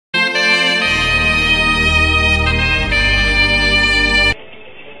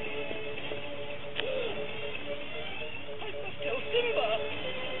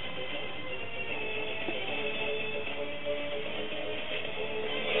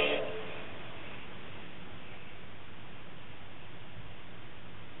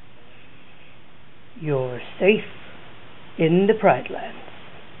safe in the Pride Lands.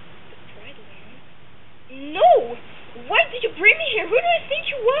 The Pride Lands? No! Why did you bring me here? Who do you think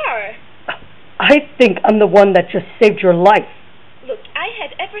you are? I think I'm the one that just saved your life. Look, I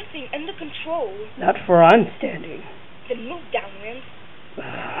had everything under control. Not for I'm standing. Then move down, Ren.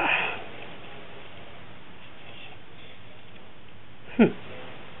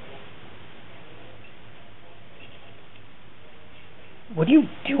 What are you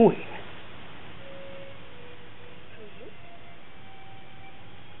doing?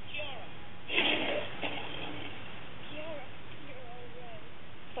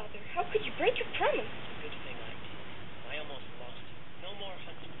 Father, how could you break your promise? Good thing I did. I almost lost you. No more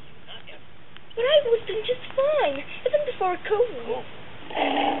hunting you, not ever. But I was doing just fine, even before Kovu.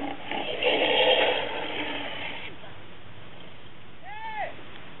 Hey!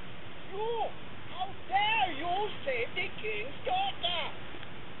 You! How dare you save the king's daughter?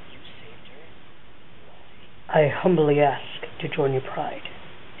 You saved her? Why? I humbly ask to join your pride.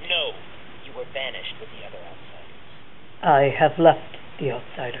 No. You were banished with the other outsiders. I have left the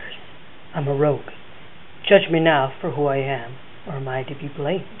outsiders. I'm a rogue. Judge me now for who I am, or am I to be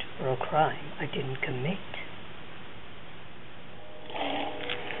blamed for a crime I didn't commit?